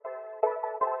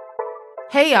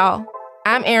Hey y'all,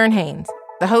 I'm Erin Haynes,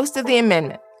 the host of The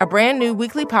Amendment, a brand new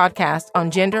weekly podcast on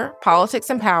gender, politics,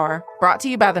 and power, brought to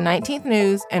you by the 19th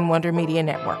News and Wonder Media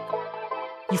Network.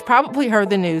 You've probably heard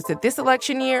the news that this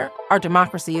election year, our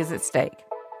democracy is at stake.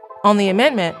 On The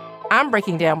Amendment, I'm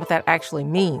breaking down what that actually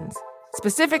means,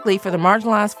 specifically for the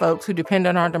marginalized folks who depend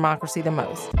on our democracy the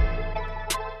most.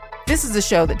 This is a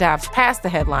show that dives past the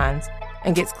headlines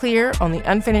and gets clear on the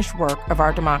unfinished work of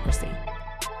our democracy.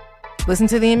 Listen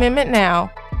to The Amendment now,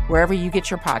 wherever you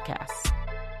get your podcasts.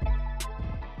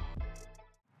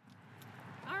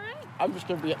 All right. I'm just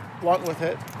going to be blunt with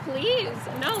it. Please.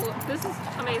 No, this is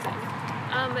amazing.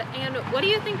 And what do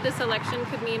you think this election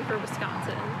could mean for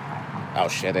Wisconsin? Oh,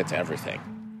 shit, it's everything.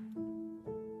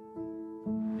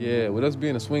 Yeah, with us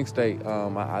being a swing state,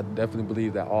 I definitely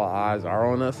believe that all eyes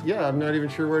are on us. Yeah, I'm not even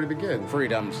sure where to begin.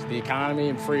 Freedoms, the economy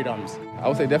and freedoms. I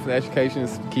would say definitely education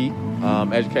is key.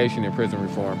 Education and prison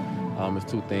reform is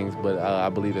two things, but I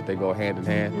believe that they go hand in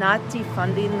hand. Not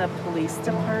defunding the police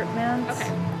department.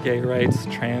 Okay. Gay rights,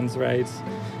 trans rights,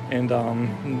 and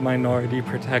minority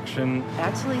protection.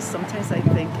 Actually, sometimes I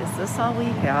think, is this all we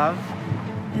have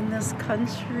in this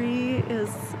country? Is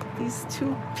these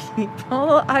two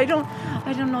people? I don't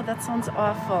know. That sounds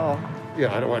awful.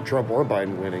 Yeah, I don't want Trump or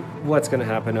Biden winning. What's going to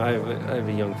happen? I have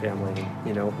a young family.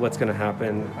 What's going to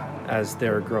happen as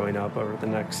they're growing up over the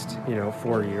next,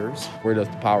 4 years? Where does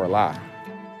the power lie?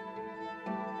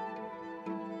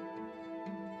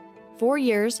 4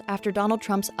 years after Donald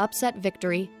Trump's upset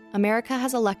victory, America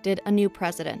has elected a new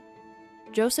president.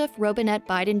 Joseph Robinette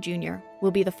Biden Jr.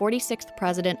 will be the 46th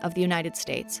president of the United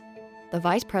States. The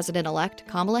vice president-elect,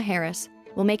 Kamala Harris,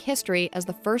 will make history as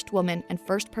the first woman and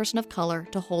first person of color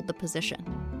to hold the position.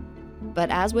 But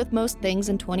as with most things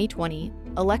in 2020,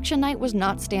 election night was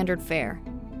not standard fare.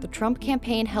 The Trump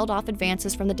campaign held off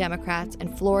advances from the Democrats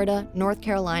in Florida, North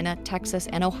Carolina, Texas,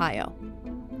 and Ohio.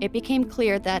 It became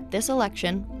clear that this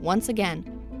election, once again,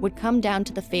 would come down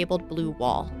to the fabled blue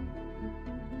wall.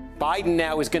 Biden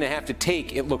now is going to have to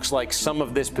take, it looks like, some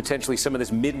of this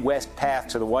Midwest path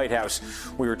to the White House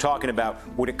we were talking about.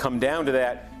 Would it come down to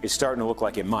that? It's starting to look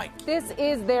like it might. This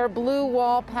is their blue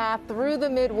wall path through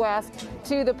the Midwest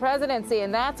to the presidency,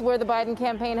 and that's where the Biden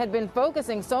campaign had been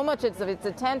focusing so much of its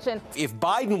attention. If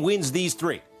Biden wins these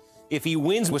three, if he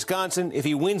wins Wisconsin, if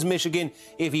he wins Michigan,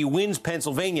 if he wins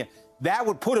Pennsylvania, that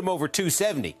would put him over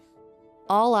 270.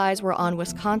 All eyes were on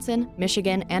Wisconsin,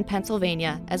 Michigan, and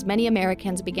Pennsylvania as many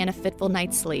Americans began a fitful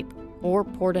night's sleep or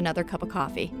poured another cup of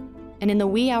coffee. And in the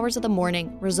wee hours of the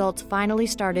morning, results finally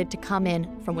started to come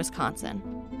in from Wisconsin.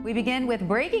 We begin with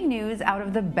breaking news out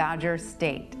of the Badger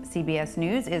State. CBS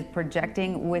News is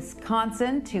projecting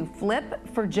Wisconsin to flip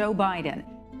for Joe Biden.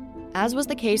 As was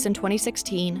the case in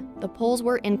 2016, the polls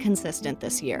were inconsistent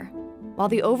this year. While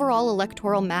the overall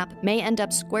electoral map may end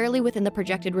up squarely within the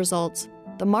projected results,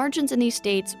 the margins in these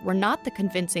states were not the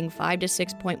convincing 5 to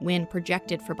 6 point win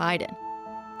projected for Biden.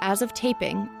 As of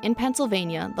taping, in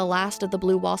Pennsylvania, the last of the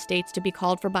blue wall states to be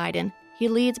called for Biden, he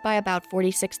leads by about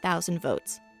 46,000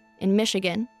 votes. In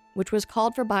Michigan, which was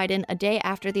called for Biden a day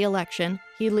after the election,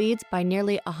 he leads by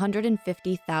nearly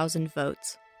 150,000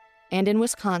 votes. And in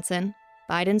Wisconsin,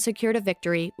 Biden secured a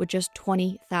victory with just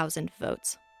 20,000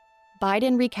 votes.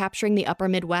 Biden recapturing the upper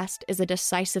Midwest is a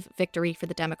decisive victory for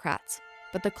the Democrats.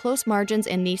 But the close margins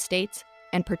in these states,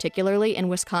 and particularly in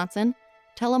Wisconsin,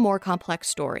 tell a more complex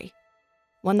story.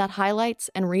 One that highlights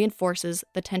and reinforces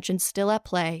the tension still at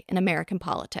play in American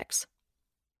politics.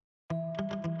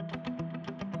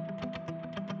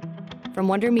 From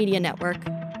Wonder Media Network,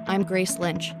 I'm Grace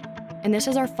Lynch, and this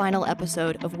is our final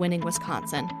episode of Winning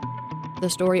Wisconsin, the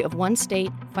story of one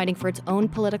state fighting for its own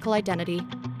political identity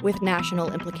with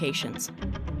national implications.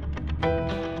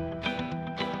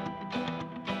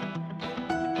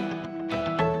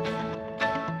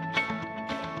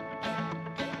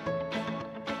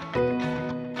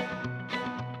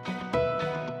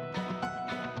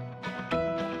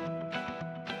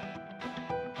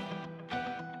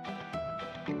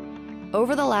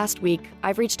 Over the last week,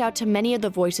 I've reached out to many of the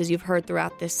voices you've heard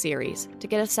throughout this series to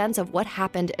get a sense of what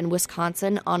happened in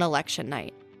Wisconsin on election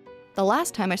night. The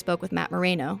last time I spoke with Matt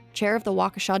Moreno, chair of the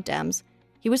Waukesha Dems,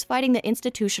 he was fighting the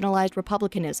institutionalized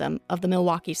republicanism of the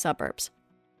Milwaukee suburbs.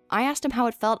 I asked him how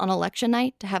it felt on election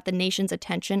night to have the nation's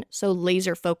attention so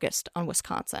laser-focused on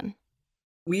Wisconsin.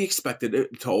 We expected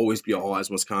it to always be all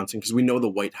eyes Wisconsin because we know the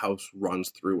White House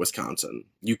runs through Wisconsin.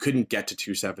 You couldn't get to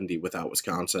 270 without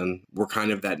Wisconsin. We're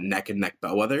kind of that neck-and-neck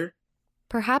bellwether.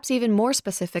 Perhaps even more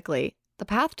specifically, the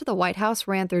path to the White House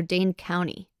ran through Dane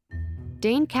County.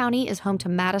 Dane County is home to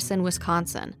Madison,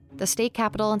 Wisconsin, the state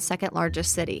capital and second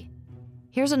largest city.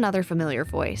 Here's another familiar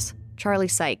voice, Charlie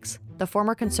Sykes, the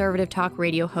former conservative talk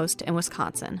radio host in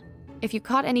Wisconsin. If you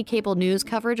caught any cable news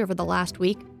coverage over the last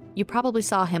week, you probably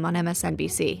saw him on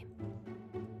MSNBC.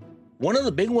 One of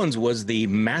the big ones was the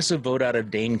massive vote out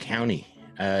of Dane County.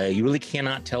 You really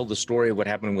cannot tell the story of what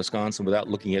happened in Wisconsin without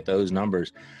looking at those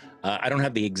numbers. I don't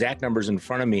have the exact numbers in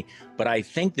front of me, but I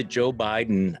think that Joe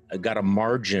Biden got a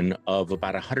margin of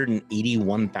about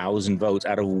 181,000 votes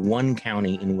out of one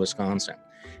county in Wisconsin.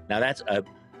 Now that's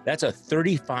a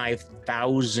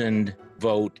 35,000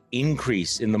 vote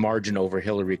increase in the margin over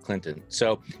Hillary Clinton.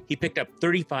 So he picked up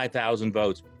 35,000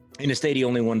 votes in a state he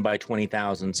only won by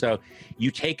 20,000. So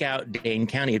you take out Dane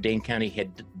County. If Dane County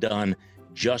had done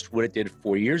just what it did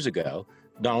 4 years ago,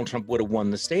 Donald Trump would have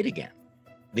won the state again.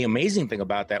 The amazing thing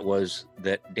about that was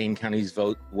that Dane County's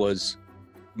vote was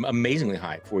amazingly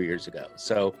high 4 years ago.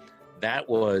 So that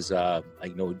was, a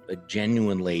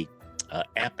genuinely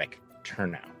epic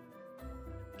turnout.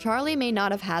 Charlie may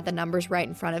not have had the numbers right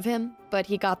in front of him, but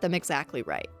he got them exactly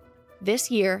right.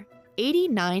 This year,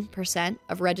 89%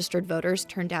 of registered voters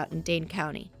turned out in Dane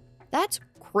County. That's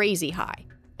crazy high,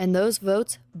 and those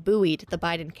votes buoyed the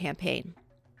Biden campaign.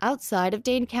 Outside of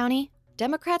Dane County,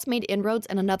 Democrats made inroads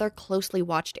in another closely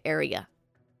watched area,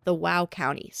 the WOW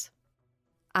counties.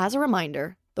 As a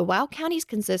reminder, the WOW counties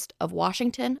consist of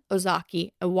Washington,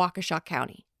 Ozaukee, and Waukesha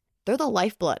County. They're the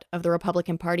lifeblood of the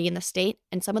Republican Party in the state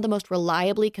and some of the most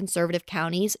reliably conservative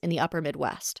counties in the upper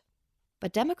Midwest.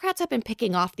 But Democrats have been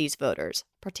picking off these voters,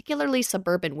 particularly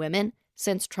suburban women,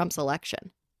 since Trump's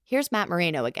election. Here's Matt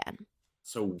Moreno again.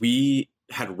 So we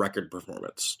had record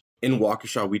performance. In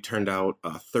Waukesha, we turned out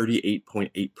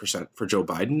 38.8% for Joe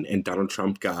Biden, and Donald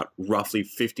Trump got roughly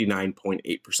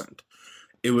 59.8%.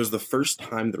 It was the first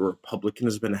time that a Republican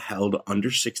has been held under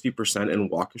 60% in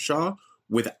Waukesha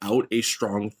without a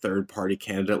strong third-party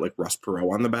candidate like Ross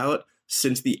Perot on the ballot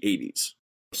since the 80s.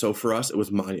 So for us, it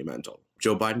was monumental.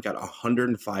 Joe Biden got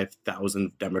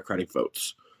 105,000 Democratic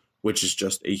votes, which is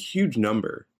just a huge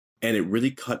number. And it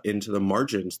really cut into the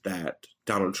margins that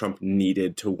Donald Trump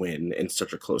needed to win in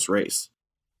such a close race.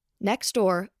 Next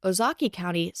door, Ozaukee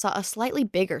County saw a slightly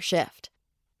bigger shift.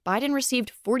 Biden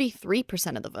received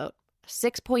 43% of the vote, a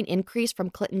 6-point increase from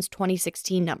Clinton's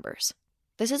 2016 numbers.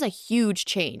 This is a huge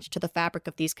change to the fabric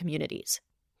of these communities.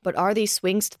 But are these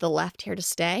swings to the left here to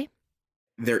stay?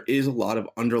 There is a lot of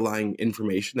underlying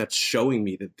information that's showing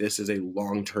me that this is a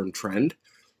long-term trend.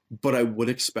 But I would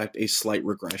expect a slight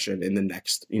regression in the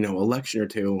next, election or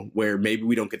two, where maybe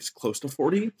we don't get as close to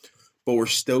 40, but we're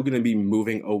still going to be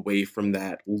moving away from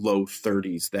that low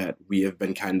 30s that we have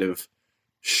been kind of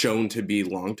shown to be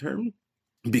long-term,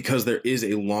 because there is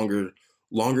a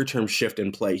longer-term shift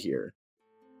in play here.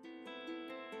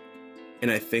 And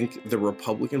I think the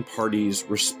Republican Party's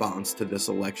response to this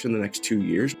election the next 2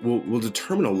 years will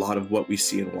determine a lot of what we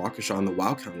see in Waukesha and the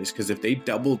WOW counties, because if they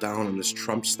double down on this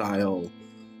Trump-style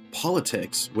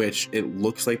politics, which it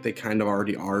looks like they kind of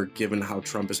already are given how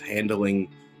Trump is handling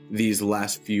these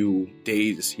last few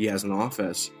days he has in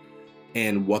office,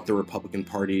 and what the Republican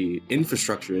Party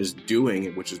infrastructure is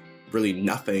doing, which is really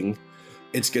nothing,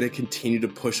 it's going to continue to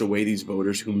push away these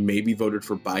voters who maybe voted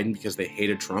for Biden because they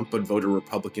hated Trump but voted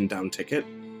Republican down ticket.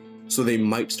 So they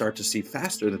might start to see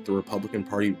faster that the Republican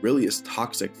Party really is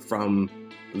toxic from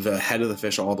the head of the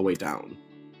fish all the way down.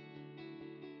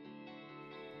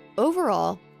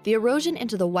 Overall, the erosion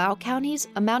into the WOW counties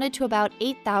amounted to about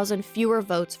 8,000 fewer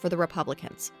votes for the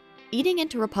Republicans. Eating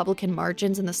into Republican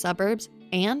margins in the suburbs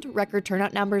and record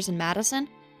turnout numbers in Madison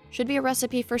should be a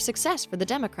recipe for success for the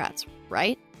Democrats,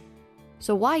 right?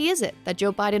 So why is it that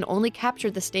Joe Biden only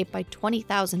captured the state by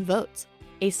 20,000 votes,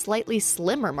 a slightly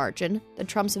slimmer margin than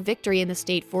Trump's victory in the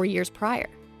state 4 years prior?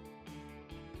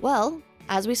 Well,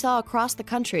 as we saw across the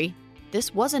country,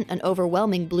 this wasn't an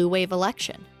overwhelming blue wave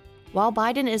election. While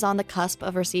Biden is on the cusp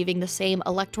of receiving the same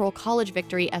electoral college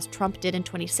victory as Trump did in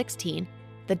 2016,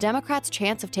 the Democrats'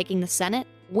 chance of taking the Senate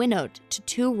winnowed to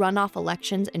 2 runoff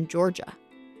elections in Georgia.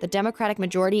 The Democratic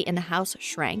majority in the House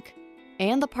shrank,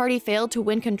 and the party failed to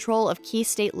win control of key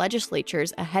state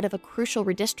legislatures ahead of a crucial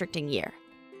redistricting year.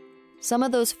 Some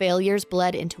of those failures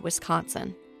bled into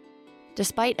Wisconsin.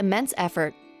 Despite immense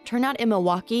effort, turnout in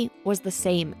Milwaukee was the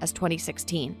same as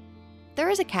 2016. There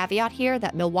is a caveat here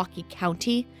that Milwaukee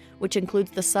County, which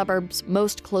includes the suburbs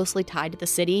most closely tied to the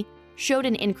city, showed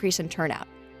an increase in turnout,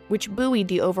 which buoyed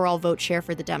the overall vote share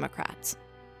for the Democrats.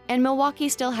 And Milwaukee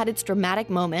still had its dramatic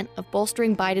moment of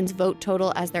bolstering Biden's vote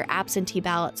total as their absentee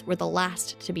ballots were the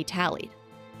last to be tallied.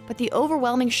 But the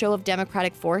overwhelming show of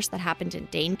Democratic force that happened in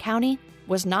Dane County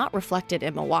was not reflected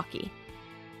in Milwaukee,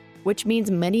 which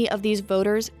means many of these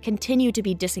voters continue to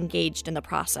be disengaged in the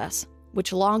process,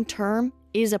 which long-term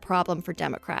is a problem for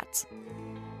Democrats.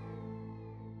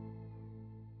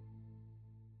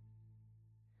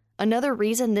 Another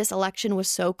reason this election was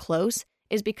so close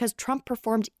is because Trump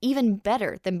performed even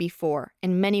better than before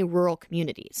in many rural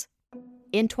communities.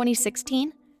 In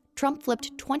 2016, Trump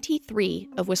flipped 23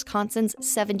 of Wisconsin's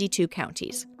 72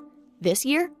 counties. This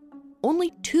year,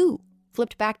 only 2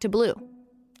 flipped back to blue.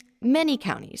 Many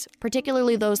counties,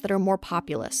 particularly those that are more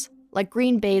populous, like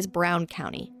Green Bay's Brown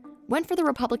County, went for the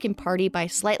Republican Party by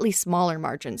slightly smaller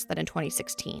margins than in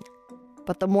 2016.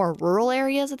 But the more rural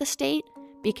areas of the state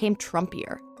became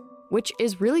Trumpier, which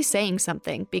is really saying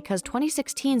something because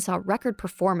 2016 saw record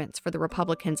performance for the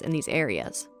Republicans in these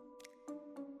areas.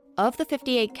 Of the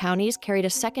 58 counties carried a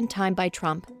second time by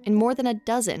Trump, in more than a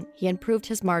dozen, he improved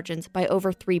his margins by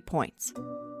over 3 points.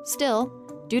 Still,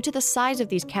 due to the size of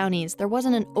these counties, there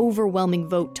wasn't an overwhelming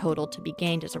vote total to be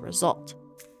gained as a result.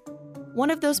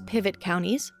 One of those pivot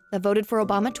counties that voted for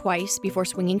Obama twice before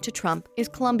swinging to Trump is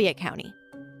Columbia County.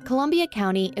 Columbia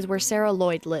County is where Sarah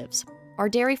Lloyd lives, our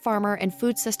dairy farmer and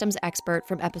food systems expert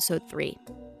from episode 3.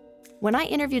 When I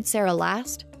interviewed Sarah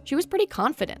last, she was pretty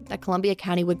confident that Columbia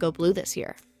County would go blue this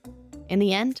year. In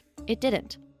the end, it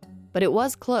didn't. But it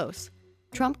was close.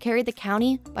 Trump carried the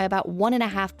county by about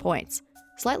 1.5 points,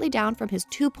 slightly down from his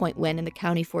 2-point win in the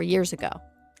county 4 years ago.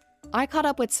 I caught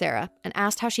up with Sarah and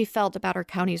asked how she felt about her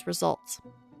county's results.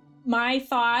 My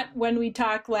thought when we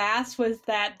talked last was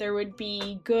that there would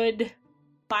be good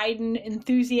Biden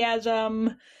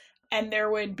enthusiasm and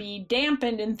there would be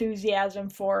dampened enthusiasm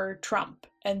for Trump.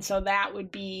 And so that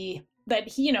would be that,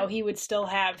 he would still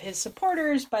have his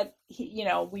supporters, but,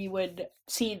 we would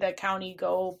see the county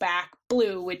go back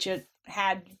blue, which it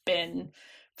had been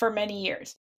for many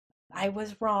years. I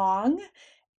was wrong.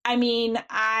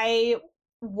 I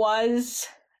was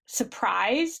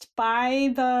surprised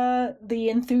by the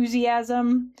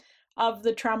enthusiasm of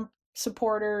the Trump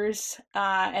supporters,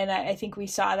 and I think we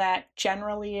saw that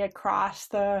generally across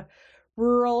the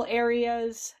rural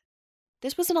areas.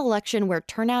 This was an election where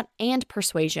turnout and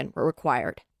persuasion were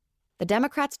required. The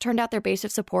Democrats turned out their base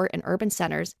of support in urban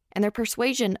centers, and their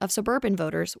persuasion of suburban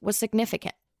voters was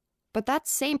significant. But that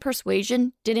same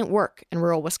persuasion didn't work in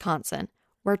rural Wisconsin,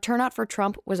 where turnout for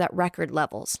Trump was at record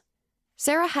levels.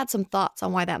 Sarah had some thoughts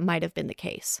on why that might have been the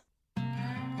case.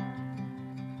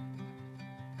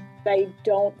 I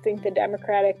don't think the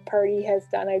Democratic Party has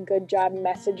done a good job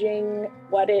messaging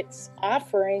what it's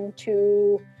offering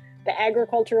to the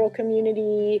agricultural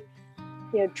community.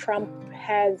 Trump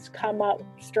has come up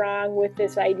strong with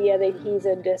this idea that he's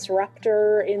a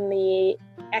disruptor in the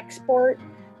export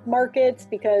markets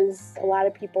because a lot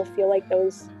of people feel like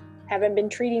those haven't been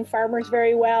treating farmers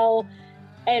very well.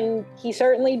 And he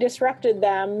certainly disrupted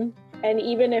them. And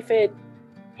even if it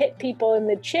hit people in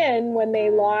the chin when they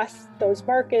lost those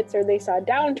markets or they saw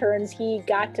downturns, he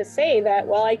got to say that,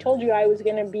 well, I told you I was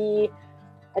going to be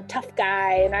a tough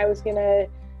guy and I was going to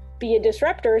be a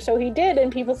disruptor. So he did.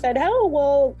 And people said, oh,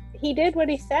 well, he did what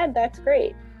he said. That's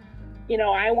great.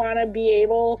 I want to be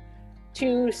able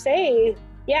to say,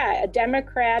 yeah,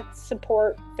 Democrats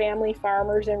support family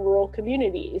farmers in rural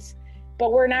communities.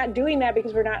 But we're not doing that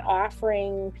because we're not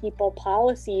offering people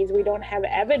policies. We don't have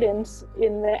evidence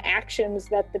in the actions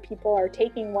that the people are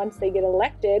taking once they get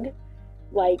elected,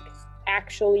 like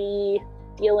actually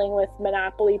dealing with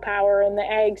monopoly power in the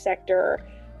ag sector,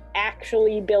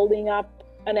 actually building up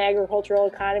an agricultural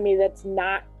economy that's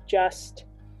not just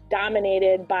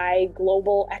dominated by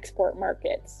global export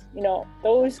markets.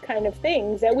 Those kind of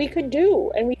things that we could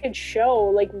do and we could show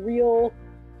like real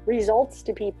results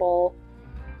to people.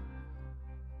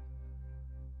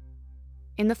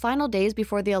 In the final days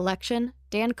before the election,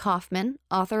 Dan Kaufman,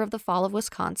 author of The Fall of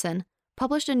Wisconsin,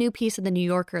 published a new piece in The New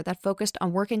Yorker that focused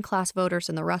on working-class voters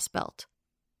in the Rust Belt.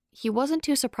 He wasn't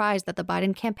too surprised that the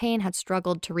Biden campaign had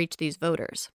struggled to reach these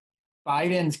voters.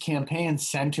 Biden's campaign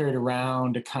centered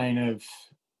around a kind of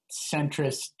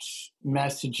centrist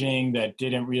messaging that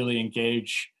didn't really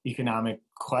engage economic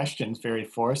questions very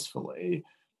forcefully.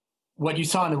 What you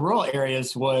saw in the rural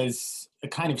areas was a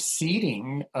kind of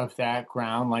seeding of that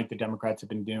ground like the Democrats have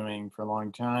been doing for a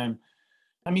long time.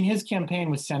 His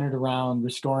campaign was centered around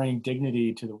restoring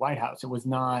dignity to the White House. It was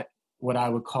not what I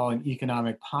would call an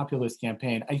economic populist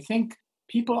campaign. I think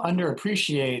people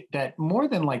underappreciate that more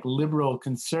than like liberal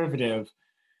conservative,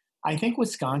 I think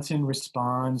Wisconsin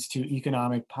responds to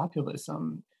economic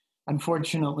populism.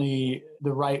 Unfortunately,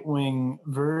 the right-wing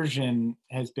version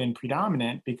has been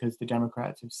predominant because the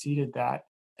Democrats have ceded that.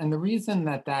 And the reason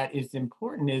that that is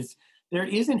important is there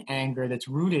is an anger that's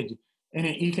rooted in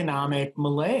an economic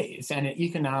malaise and an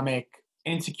economic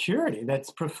insecurity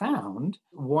that's profound.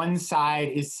 One side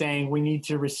is saying we need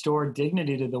to restore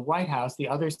dignity to the White House. The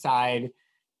other side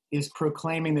is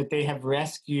proclaiming that they have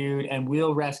rescued and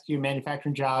will rescue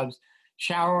manufacturing jobs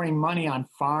showering money on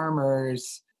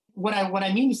farmers. What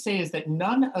I mean to say is that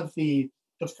none of the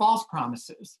false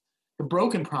promises, the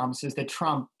broken promises that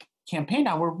Trump campaigned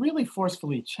on were really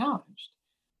forcefully challenged.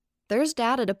 There's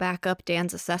data to back up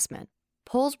Dan's assessment.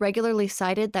 Polls regularly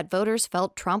cited that voters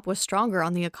felt Trump was stronger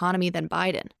on the economy than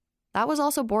Biden. That was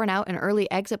also borne out in early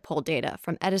exit poll data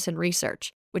from Edison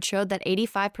Research, which showed that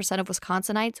 85% of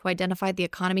Wisconsinites who identified the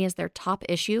economy as their top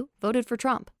issue voted for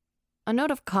Trump. A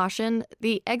note of caution,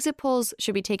 the exit polls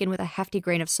should be taken with a hefty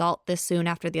grain of salt this soon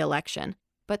after the election,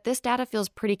 but this data feels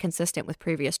pretty consistent with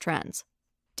previous trends.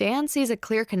 Dan sees a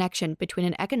clear connection between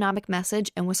an economic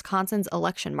message and Wisconsin's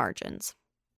election margins.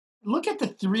 Look at the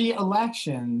 3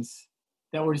 elections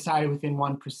that were decided within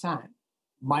 1%.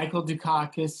 Michael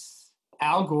Dukakis,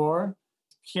 Al Gore,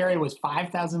 Kerry was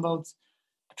 5,000 votes,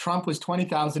 Trump was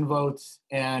 20,000 votes,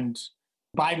 and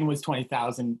Biden was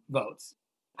 20,000 votes.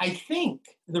 I think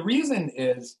the reason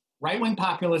is right-wing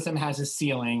populism has a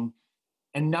ceiling,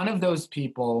 and none of those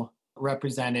people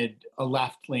represented a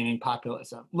left-leaning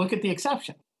populism. Look at the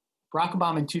exception. Barack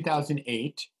Obama in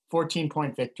 2008,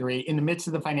 14-point victory in the midst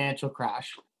of the financial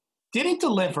crash. Didn't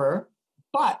deliver,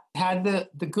 but had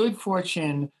the good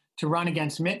fortune to run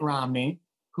against Mitt Romney,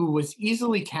 who was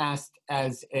easily cast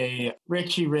as a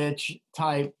Richie Rich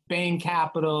type, Bain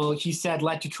Capital. He said,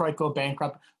 let Detroit go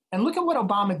bankrupt. And look at what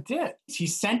Obama did. He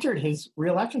centered his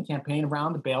re-election campaign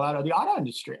around the bailout of the auto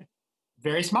industry.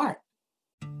 Very smart.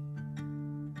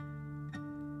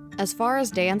 As far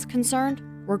as Dan's concerned,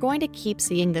 we're going to keep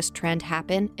seeing this trend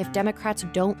happen if Democrats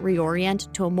don't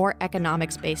reorient to a more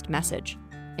economics-based message.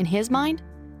 In his mind,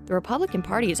 the Republican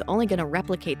Party is only going to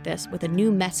replicate this with a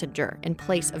new messenger in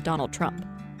place of Donald Trump.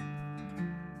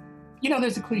 You know,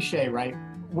 there's a cliche, right?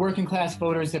 Working class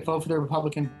voters that vote for the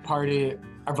Republican Party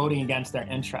are voting against their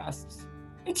interests.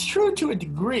 It's true to a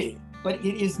degree, but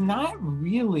it is not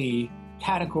really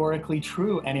categorically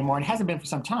true anymore. It hasn't been for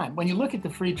some time. When you look at the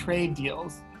free trade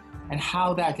deals and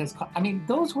how that has,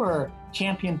 those were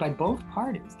championed by both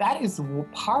parties. That is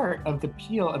part of the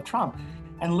appeal of Trump.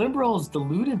 And liberals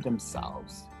deluded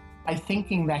themselves by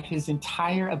thinking that his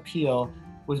entire appeal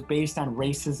was based on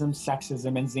racism,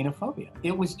 sexism, and xenophobia.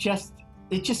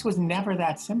 It just was never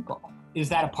that simple. Is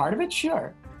that a part of it?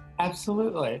 Sure,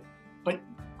 absolutely. But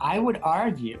I would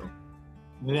argue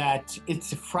that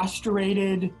it's a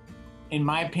frustrated, in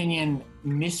my opinion,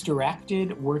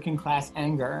 misdirected working class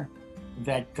anger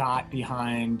that got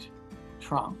behind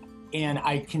Trump. And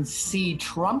I can see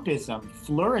Trumpism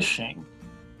flourishing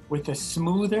with a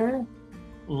smoother,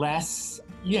 less,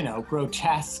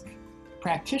 grotesque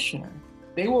practitioner.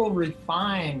 They will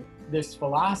refine this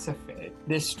philosophy,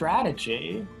 this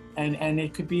strategy, and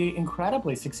it could be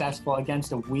incredibly successful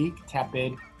against a weak,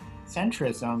 tepid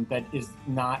centrism that is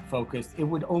not focused. It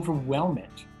would overwhelm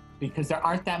it because there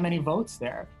aren't that many votes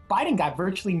there. Biden got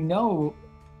virtually no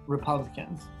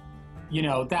Republicans.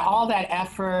 All that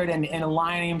effort and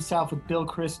aligning himself with Bill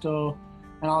Kristol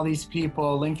and all these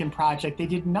people, Lincoln Project, they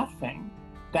did nothing.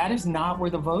 That is not where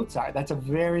the votes are. That's a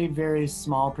very, very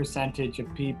small percentage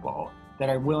of people that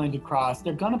are willing to cross.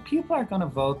 People are gonna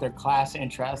vote their class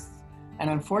interests. And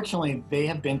unfortunately, they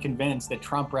have been convinced that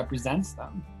Trump represents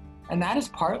them. And that is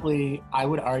partly, I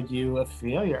would argue, a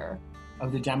failure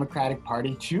of the Democratic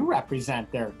Party to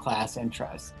represent their class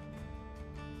interests.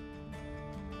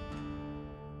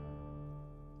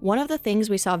 One of the things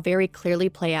we saw very clearly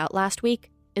play out last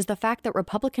week is the fact that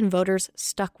Republican voters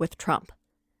stuck with Trump.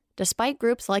 Despite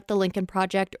groups like the Lincoln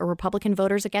Project or Republican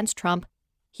Voters Against Trump,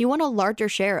 he won a larger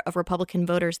share of Republican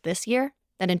voters this year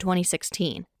than in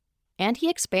 2016. And he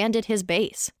expanded his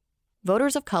base.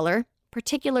 Voters of color,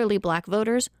 particularly black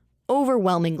voters,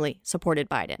 overwhelmingly supported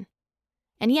Biden.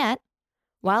 And yet,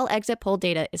 while exit poll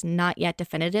data is not yet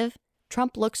definitive,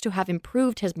 Trump looks to have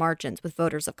improved his margins with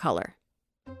voters of color.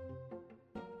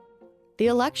 The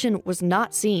election was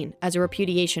not seen as a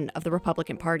repudiation of the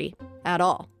Republican Party at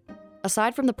all.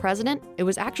 Aside from the president, it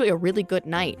was actually a really good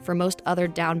night for most other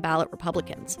down-ballot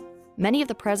Republicans. Many of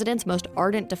the president's most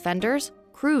ardent defenders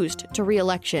cruised to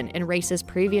re-election in races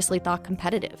previously thought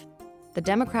competitive. The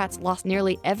Democrats lost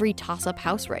nearly every toss-up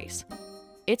House race.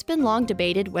 It's been long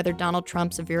debated whether Donald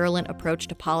Trump's virulent approach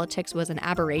to politics was an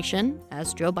aberration,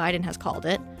 as Joe Biden has called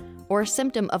it, or a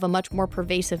symptom of a much more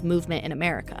pervasive movement in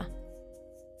America.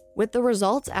 With the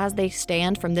results as they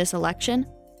stand from this election,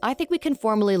 I think we can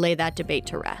formally lay that debate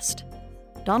to rest.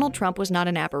 Donald Trump was not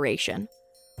an aberration.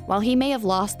 While he may have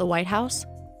lost the White House,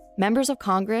 members of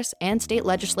Congress and state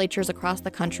legislatures across the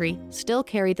country still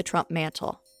carry the Trump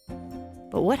mantle.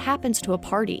 But what happens to a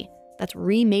party that's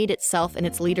remade itself in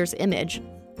its leader's image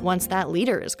once that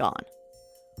leader is gone?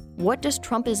 What does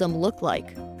Trumpism look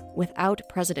like without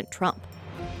President Trump?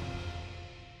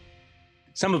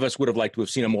 Some of us would have liked to have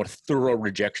seen a more thorough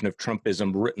rejection of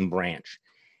Trumpism writ and branch.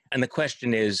 And the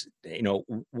question is,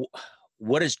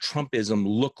 what does Trumpism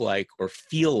look like or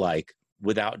feel like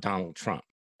without Donald Trump?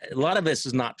 A lot of this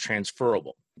is not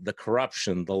transferable. The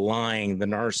corruption, the lying, the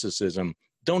narcissism,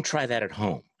 don't try that at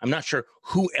home. I'm not sure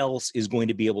who else is going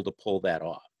to be able to pull that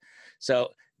off. So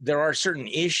there are certain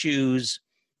issues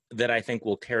that I think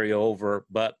will carry over,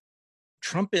 but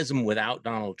Trumpism without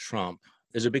Donald Trump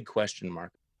is a big question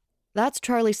mark. That's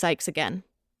Charlie Sykes again.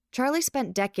 Charlie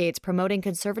spent decades promoting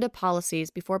conservative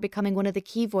policies before becoming one of the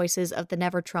key voices of the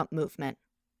Never Trump movement.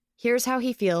 Here's how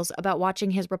he feels about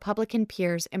watching his Republican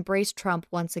peers embrace Trump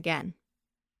once again.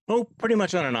 Oh, pretty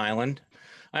much on an island.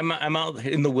 I'm out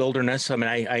in the wilderness. I mean,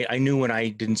 I knew when I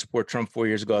didn't support Trump 4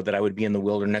 years ago that I would be in the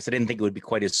wilderness. I didn't think it would be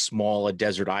quite as small a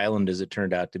desert island as it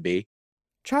turned out to be.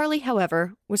 Charlie,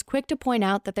 however, was quick to point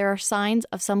out that there are signs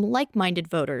of some like-minded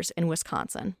voters in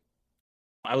Wisconsin.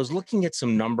 I was looking at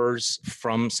some numbers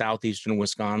from southeastern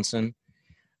Wisconsin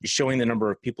showing the number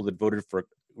of people that voted for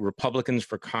Republicans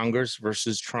for Congress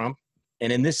versus Trump.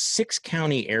 And in this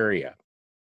 6-county area,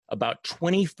 about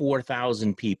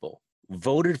 24,000 people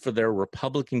voted for their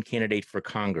Republican candidate for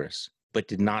Congress, but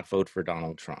did not vote for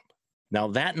Donald Trump. Now,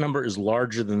 that number is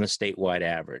larger than the statewide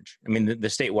average. I mean, the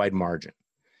statewide margin.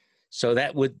 So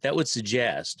that would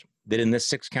suggest that in this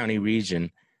 6-county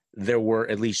region, there were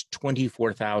at least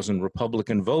 24,000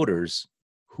 Republican voters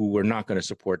who were not going to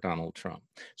support Donald Trump.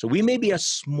 So we may be a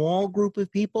small group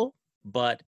of people,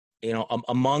 but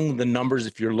among the numbers,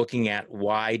 if you're looking at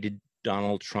why did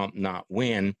Donald Trump not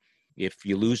win, if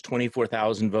you lose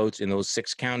 24,000 votes in those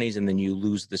 6 counties and then you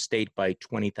lose the state by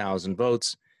 20,000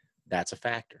 votes, that's a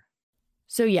factor.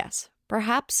 So yes,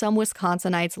 perhaps some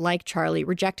Wisconsinites like Charlie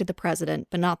rejected the president,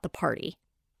 but not the party.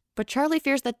 But Charlie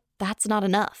fears that that's not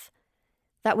enough.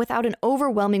 That without an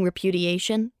overwhelming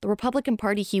repudiation, the Republican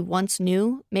Party he once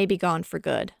knew may be gone for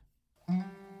good.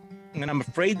 And I'm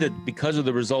afraid that because of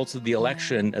the results of the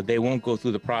election, they won't go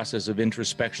through the process of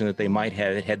introspection that they might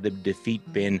have had the defeat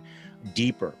been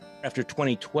deeper. After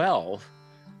 2012,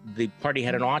 the party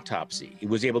had an autopsy. It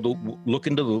was able to look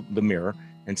into the mirror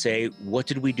and say, what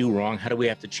did we do wrong? How do we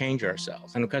have to change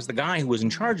ourselves? And because the guy who was in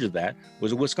charge of that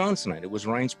was a Wisconsinite. It was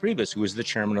Reince Priebus, who was the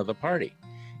chairman of the party.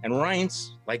 And Reince,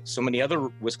 like so many other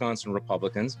Wisconsin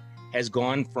Republicans, has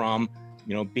gone from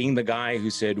being the guy who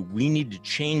said, we need to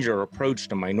change our approach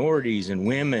to minorities and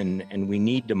women, and we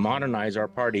need to modernize our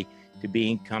party, to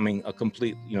becoming a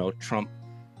complete, Trump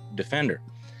defender,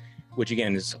 which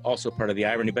again is also part of the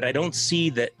irony. But I don't see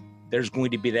that there's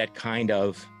going to be that kind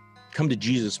of come to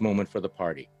Jesus moment for the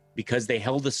party, because they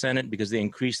held the Senate, because they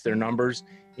increased their numbers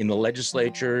in the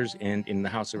legislatures and in the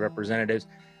House of Representatives.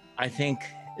 I think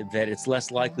that it's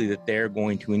less likely that they're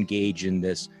going to engage in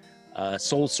this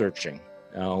soul searching.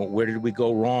 Where did we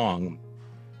go wrong?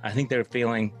 I think they're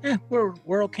feeling,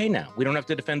 we're okay now. We don't have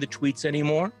to defend the tweets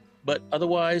anymore. But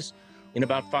otherwise, in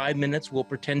about 5 minutes, we'll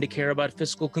pretend to care about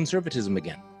fiscal conservatism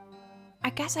again. I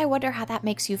guess I wonder how that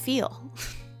makes you feel.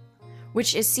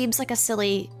 Which seems like a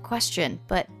silly question,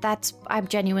 but I'm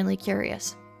genuinely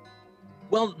curious.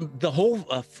 Well, the whole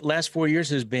last 4 years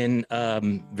has been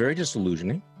very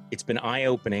disillusioning. It's been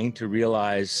eye-opening to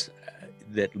realize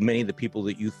that many of the people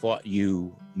that you thought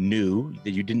you knew,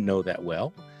 that you didn't know that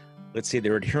well, let's say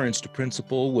their adherence to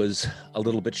principle was a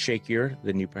little bit shakier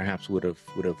than you perhaps would have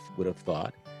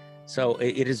thought. So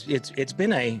it's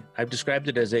been I've described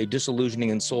it as a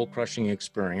disillusioning and soul-crushing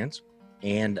experience.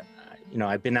 And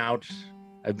I've been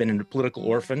a political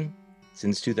orphan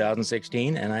since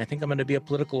 2016, and I think I'm going to be a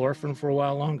political orphan for a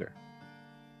while longer.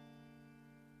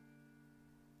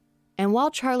 And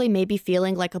while Charlie may be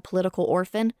feeling like a political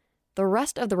orphan, the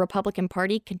rest of the Republican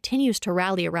Party continues to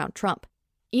rally around Trump,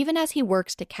 even as he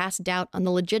works to cast doubt on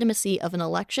the legitimacy of an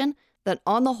election that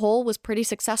on the whole was pretty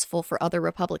successful for other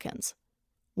Republicans.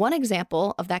 One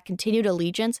example of that continued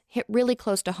allegiance hit really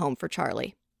close to home for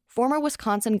Charlie. Former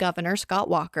Wisconsin Governor Scott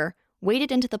Walker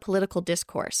waded into the political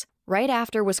discourse right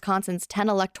after Wisconsin's 10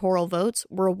 electoral votes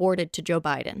were awarded to Joe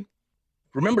Biden.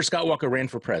 Remember, Scott Walker ran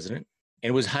for president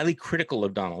and was highly critical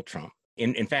of Donald Trump.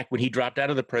 In fact, when he dropped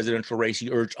out of the presidential race, he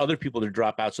urged other people to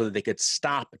drop out so that they could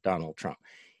stop Donald Trump.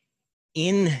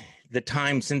 In the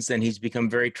time since then, he's become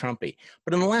very Trumpy.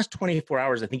 But in the last 24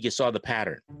 hours, I think you saw the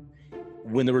pattern.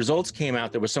 When the results came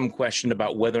out, there was some question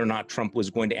about whether or not Trump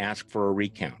was going to ask for a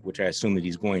recount, which I assume that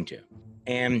he's going to.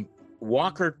 And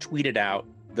Walker tweeted out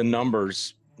the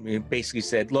numbers, basically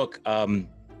said, look,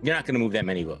 you're not going to move that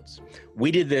many votes. We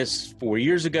did this 4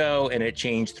 years ago, and it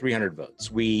changed 300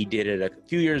 votes. We did it a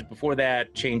few years before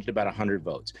that, changed about 100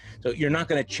 votes. So you're not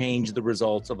going to change the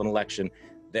results of an election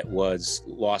that was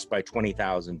lost by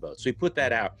 20,000 votes. So he put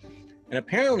that out. And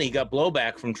apparently he got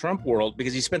blowback from Trump world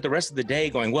because he spent the rest of the day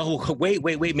going, well, wait,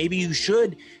 maybe you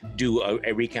should do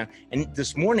a recount. And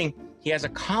this morning he has a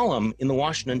column in the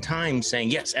Washington Times saying,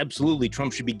 yes, absolutely,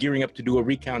 Trump should be gearing up to do a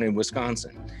recount in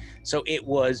Wisconsin. So it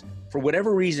was, for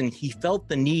whatever reason, he felt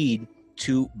the need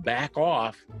to back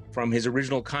off from his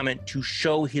original comment to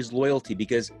show his loyalty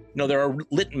because, there are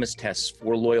litmus tests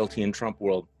for loyalty in Trump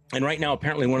world. And right now,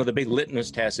 apparently, one of the big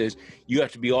litmus tests is you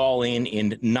have to be all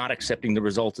in not accepting the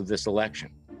results of this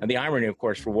election. And the irony, of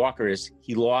course, for Walker is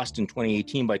he lost in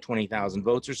 2018 by 20,000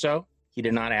 votes or so. He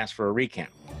did not ask for a recount.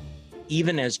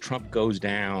 Even as Trump goes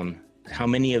down, how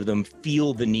many of them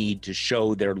feel the need to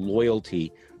show their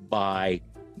loyalty by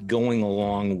going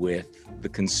along with the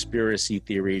conspiracy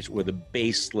theories or the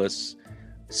baseless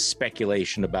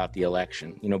speculation about the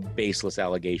election, baseless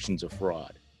allegations of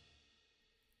fraud?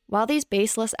 While these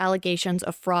baseless allegations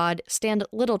of fraud stand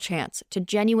little chance to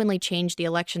genuinely change the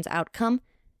election's outcome,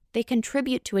 they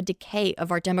contribute to a decay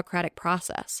of our democratic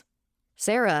process.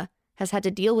 Sarah has had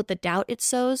to deal with the doubt it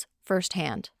sows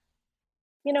firsthand.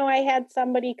 I had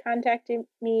somebody contacting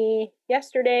me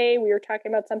yesterday. We were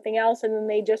talking about something else, and then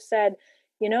they just said,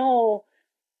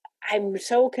 I'm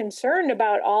so concerned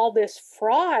about all this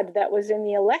fraud that was in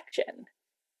the election.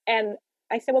 And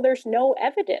I said, well, there's no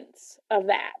evidence of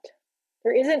that.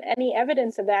 There isn't any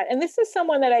evidence of that. And this is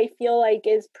someone that I feel like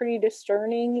is pretty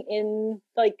discerning in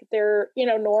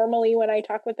normally when I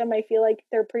talk with them, I feel like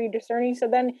they're pretty discerning. So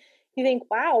then you think,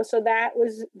 wow, so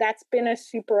that's been a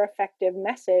super effective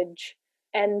message.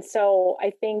 And so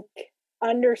I think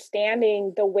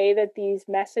understanding the way that these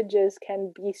messages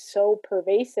can be so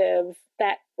pervasive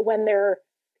that when they're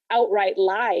outright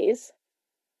lies,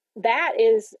 that's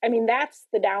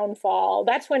the downfall.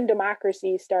 That's when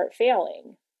democracies start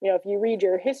failing. If you read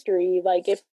your history, like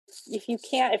if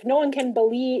no one can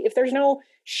believe, if there's no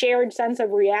shared sense of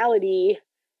reality,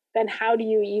 then how do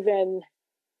you even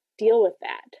deal with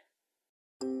that?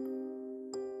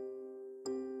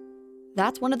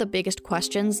 That's one of the biggest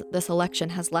questions this election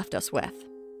has left us with.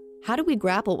 How do we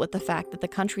grapple with the fact that the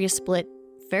country is split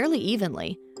fairly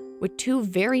evenly with two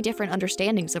very different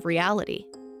understandings of reality?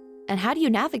 And how do you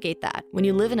navigate that when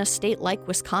you live in a state like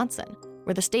Wisconsin,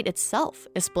 where the state itself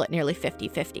is split nearly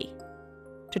 50-50?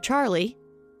 To Charlie,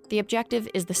 the objective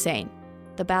is the same.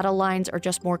 The battle lines are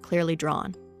just more clearly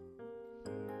drawn.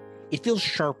 It feels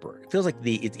sharper. It feels like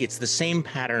it's the same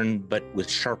pattern, but with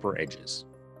sharper edges.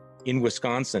 In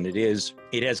Wisconsin,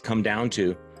 it has come down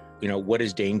to, what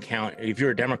is Dane County? If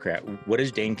you're a Democrat, what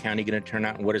is Dane County going to turn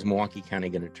out, and what is Milwaukee County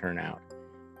going to turn out?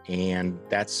 And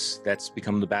that's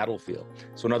become the battlefield.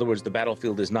 So in other words, the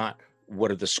battlefield is not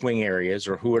what are the swing areas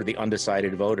or who are the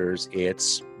undecided voters.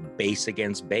 It's base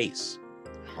against base,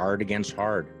 hard against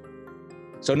hard.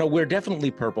 So no, we're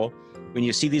definitely purple. When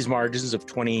you see these margins of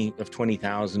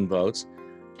 20,000 votes,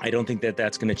 I don't think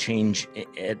that's going to change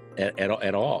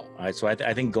at all. So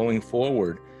I think going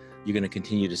forward, you're going to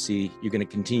continue to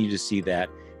see that.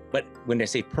 But when I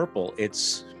say purple,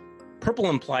 purple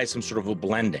implies some sort of a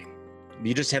blending.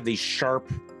 You just have these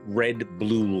sharp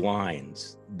red-blue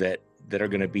lines that are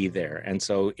going to be there. And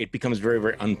so it becomes very,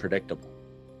 very unpredictable.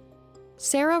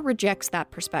 Sarah rejects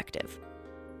that perspective.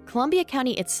 Columbia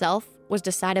County itself was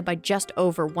decided by just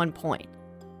over 1 point.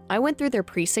 I went through their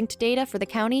precinct data for the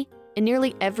county, and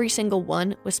nearly every single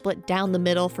one was split down the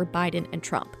middle for Biden and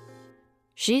Trump.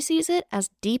 She sees it as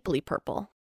deeply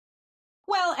purple.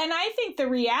 Well, and I think the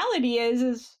reality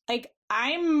is like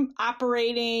I'm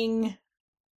operating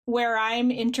where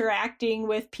I'm interacting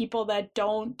with people that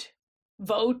don't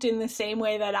vote in the same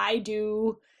way that I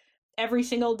do every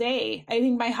single day. I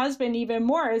think my husband even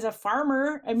more as a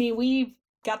farmer. I mean, we've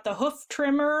got the hoof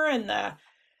trimmer and the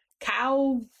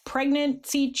cow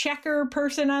pregnancy checker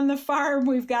person on the farm.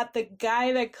 We've got the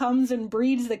guy that comes and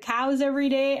breeds the cows every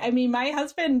day. I mean, my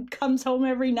husband comes home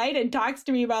every night and talks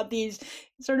to me about these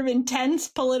sort of intense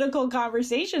political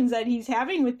conversations that he's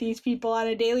having with these people on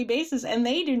a daily basis, and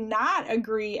they do not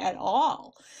agree at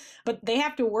all. But they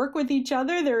have to work with each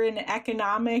other. They're in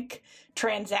economic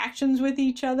transactions with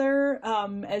each other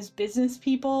as business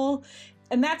people.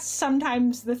 And that's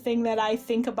sometimes the thing that I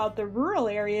think about the rural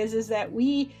areas is that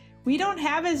we don't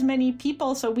have as many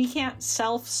people, so we can't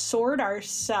self-sort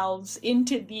ourselves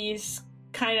into these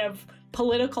kind of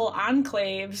political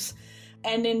enclaves.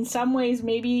 And in some ways,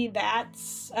 maybe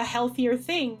that's a healthier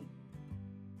thing.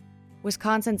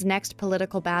 Wisconsin's next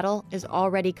political battle is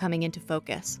already coming into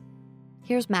focus.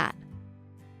 Here's Matt.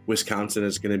 Wisconsin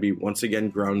is going to be once again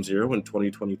ground zero in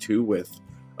 2022 with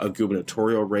a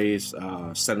gubernatorial race.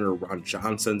 Senator Ron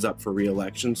Johnson's up for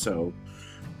re-election, so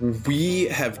we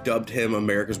have dubbed him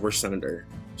America's worst senator.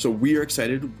 So we are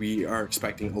excited. We are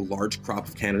expecting a large crop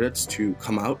of candidates to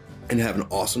come out and have an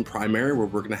awesome primary where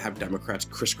we're going to have Democrats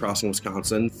crisscrossing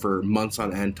Wisconsin for months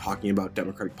on end talking about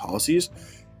Democratic policies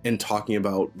and talking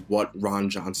about what Ron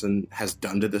Johnson has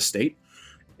done to the state.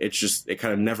 It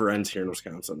kind of never ends here in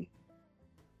Wisconsin.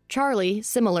 Charlie,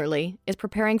 similarly, is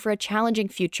preparing for a challenging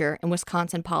future in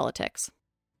Wisconsin politics.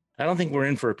 I don't think we're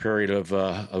in for a period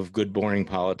of good, boring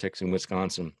politics in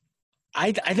Wisconsin.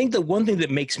 I think the one thing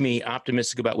that makes me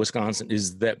optimistic about Wisconsin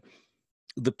is that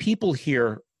the people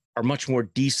here are much more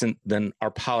decent than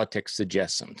our politics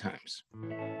suggests sometimes.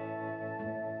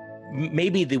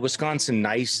 Maybe the Wisconsin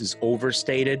nice is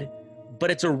overstated, but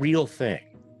it's a real thing.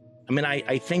 I mean,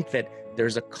 I think that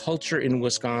there's a culture in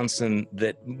Wisconsin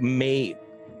that may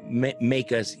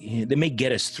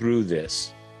get us through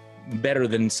this better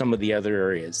than some of the other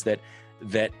areas,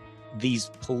 that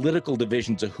these political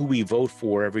divisions of who we vote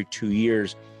for every 2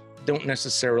 years don't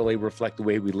necessarily reflect the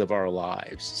way we live our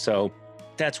lives. So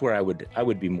that's where I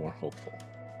would be more hopeful.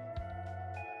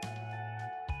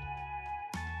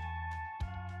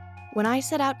 When I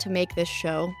set out to make this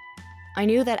show, I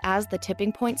knew that as the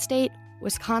tipping point state,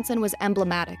 Wisconsin was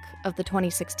emblematic of the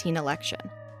 2016 election.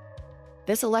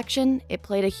 This election, it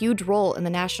played a huge role in the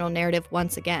national narrative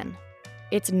once again.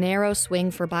 Its narrow swing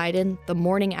for Biden the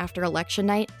morning after election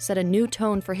night set a new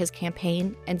tone for his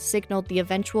campaign and signaled the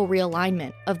eventual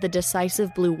realignment of the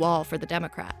decisive blue wall for the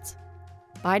Democrats.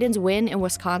 Biden's win in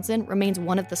Wisconsin remains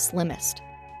one of the slimmest.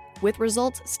 With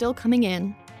results still coming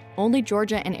in, only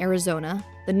Georgia and Arizona,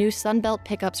 the new Sun Belt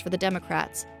pickups for the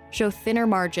Democrats, show thinner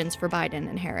margins for Biden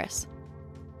and Harris.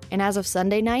 And as of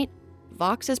Sunday night,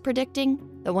 Vox is predicting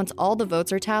that once all the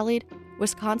votes are tallied,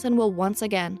 Wisconsin will once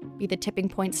again be the tipping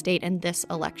point state in this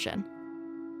election.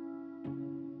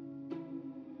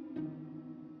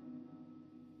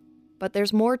 But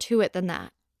there's more to it than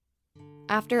that.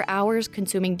 After hours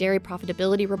consuming dairy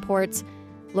profitability reports,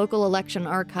 local election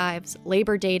archives,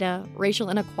 labor data,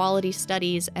 racial inequality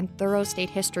studies, and thorough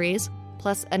state histories,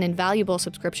 plus an invaluable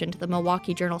subscription to the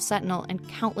Milwaukee Journal Sentinel and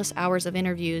countless hours of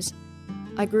interviews,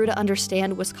 I grew to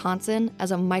understand Wisconsin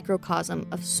as a microcosm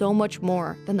of so much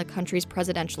more than the country's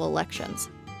presidential elections.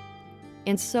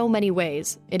 In so many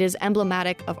ways, it is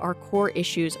emblematic of our core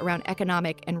issues around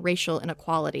economic and racial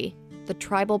inequality, the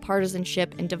tribal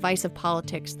partisanship and divisive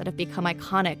politics that have become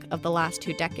iconic of the last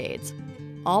 2 decades,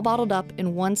 all bottled up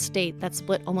in one state that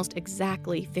split almost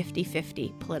exactly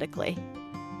 50-50 politically.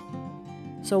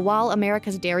 So while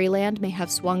America's dairyland may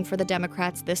have swung for the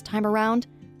Democrats this time around,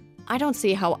 I don't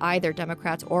see how either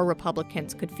Democrats or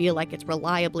Republicans could feel like it's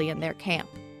reliably in their camp.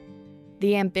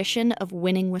 The ambition of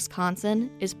winning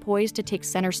Wisconsin is poised to take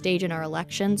center stage in our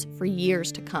elections for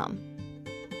years to come.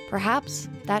 Perhaps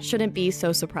that shouldn't be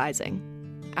so surprising.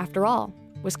 After all,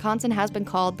 Wisconsin has been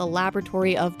called the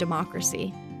laboratory of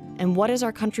democracy. And what is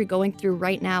our country going through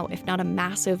right now if not a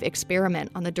massive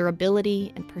experiment on the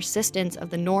durability and persistence of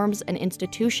the norms and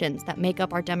institutions that make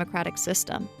up our democratic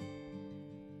system?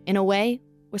 In a way,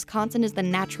 Wisconsin is the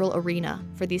natural arena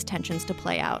for these tensions to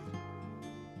play out.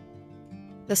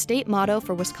 The state motto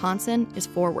for Wisconsin is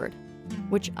Forward,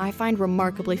 which I find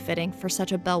remarkably fitting for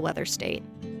such a bellwether state.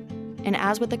 And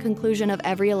as with the conclusion of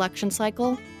every election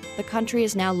cycle, the country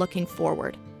is now looking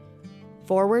forward.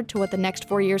 Forward to what the next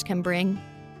 4 years can bring,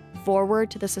 forward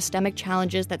to the systemic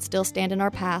challenges that still stand in our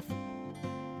path,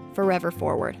 forever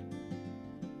forward.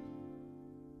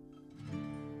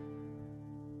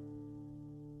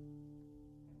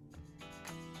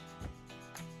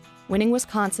 Winning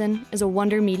Wisconsin is a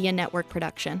Wonder Media Network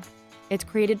production. It's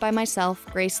created by myself,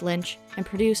 Grace Lynch, and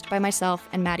produced by myself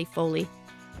and Maddie Foley.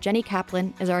 Jenny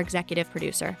Kaplan is our executive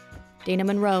producer. Dana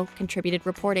Monroe contributed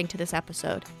reporting to this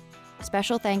episode.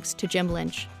 Special thanks to Jim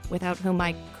Lynch, without whom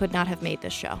I could not have made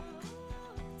this show.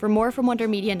 For more from Wonder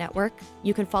Media Network,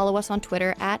 you can follow us on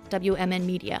Twitter at WMN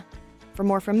Media. For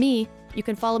more from me, you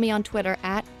can follow me on Twitter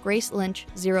at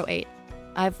GraceLynch08.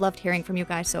 I've loved hearing from you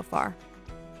guys so far.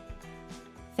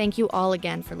 Thank you all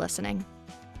again for listening.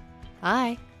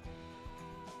 Bye.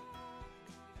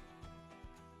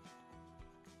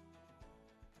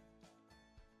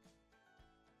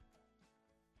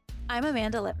 I'm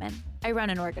Amanda Lippman. I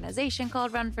run an organization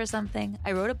called Run for Something.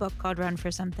 I wrote a book called Run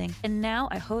for Something. And now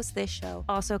I host this show,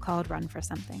 also called Run for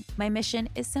Something. My mission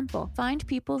is simple. Find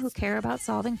people who care about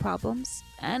solving problems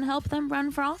and help them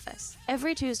run for office.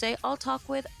 Every Tuesday, I'll talk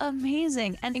with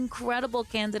amazing and incredible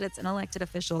candidates and elected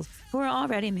officials who are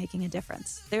already making a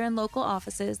difference. They're in local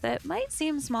offices that might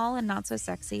seem small and not so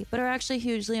sexy, but are actually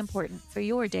hugely important for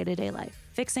your day-to-day life.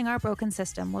 Fixing our broken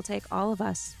system will take all of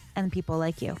us and people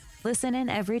like you. Listen in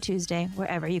every Tuesday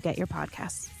wherever you get your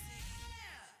podcasts.